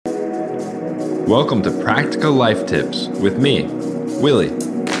Welcome to Practical Life Tips with me, Willie.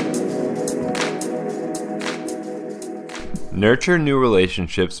 Nurture new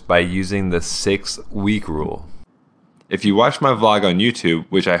relationships by using the 6-week rule. If you watch my vlog on YouTube,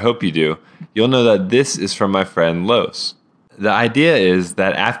 which I hope you do, you'll know that this is from my friend Los. The idea is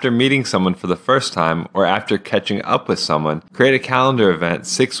that after meeting someone for the first time or after catching up with someone, create a calendar event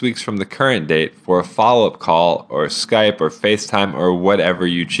 6 weeks from the current date for a follow-up call or Skype or FaceTime or whatever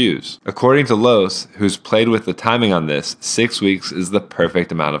you choose. According to Los, who's played with the timing on this, 6 weeks is the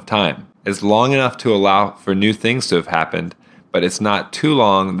perfect amount of time. It's long enough to allow for new things to have happened, but it's not too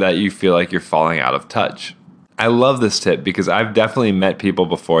long that you feel like you're falling out of touch. I love this tip because I've definitely met people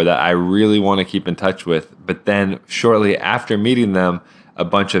before that I really want to keep in touch with, but then shortly after meeting them, a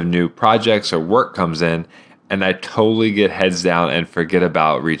bunch of new projects or work comes in, and I totally get heads down and forget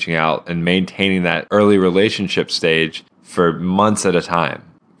about reaching out and maintaining that early relationship stage for months at a time.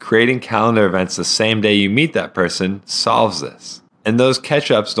 Creating calendar events the same day you meet that person solves this. And those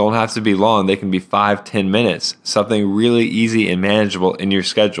catch-ups don't have to be long. They can be 5-10 minutes, something really easy and manageable in your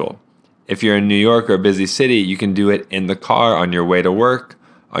schedule. If you're in New York or a busy city, you can do it in the car on your way to work,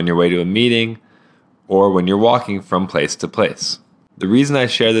 on your way to a meeting, or when you're walking from place to place. The reason I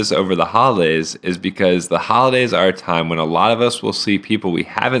share this over the holidays is because the holidays are a time when a lot of us will see people we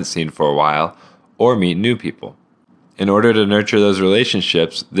haven't seen for a while or meet new people. In order to nurture those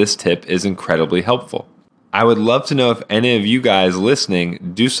relationships, this tip is incredibly helpful. I would love to know if any of you guys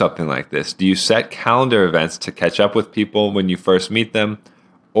listening do something like this. Do you set calendar events to catch up with people when you first meet them,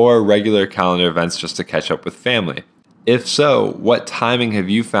 or regular calendar events just to catch up with family? If so, what timing have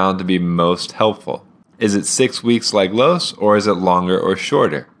you found to be most helpful? Is it 6 weeks like Los, or is it longer or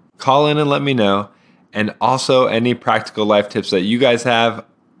shorter? Call in and let me know. And also, any practical life tips that you guys have,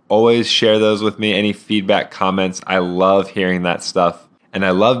 always share those with me. Any feedback, comments, I love hearing that stuff. And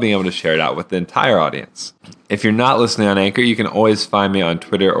I love being able to share it out with the entire audience. If you're not listening on Anchor, you can always find me on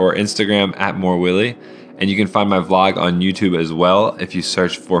Twitter or Instagram at MoreWillie. And you can find my vlog on YouTube as well if you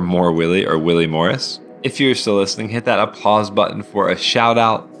search for More Willie or Willie Morris. If you're still listening, hit that applause button for a shout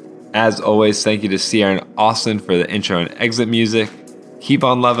out. As always, thank you to Sierra and Austin for the intro and exit music. Keep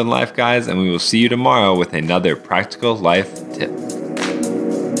on loving life, guys, and we will see you tomorrow with another practical life tip.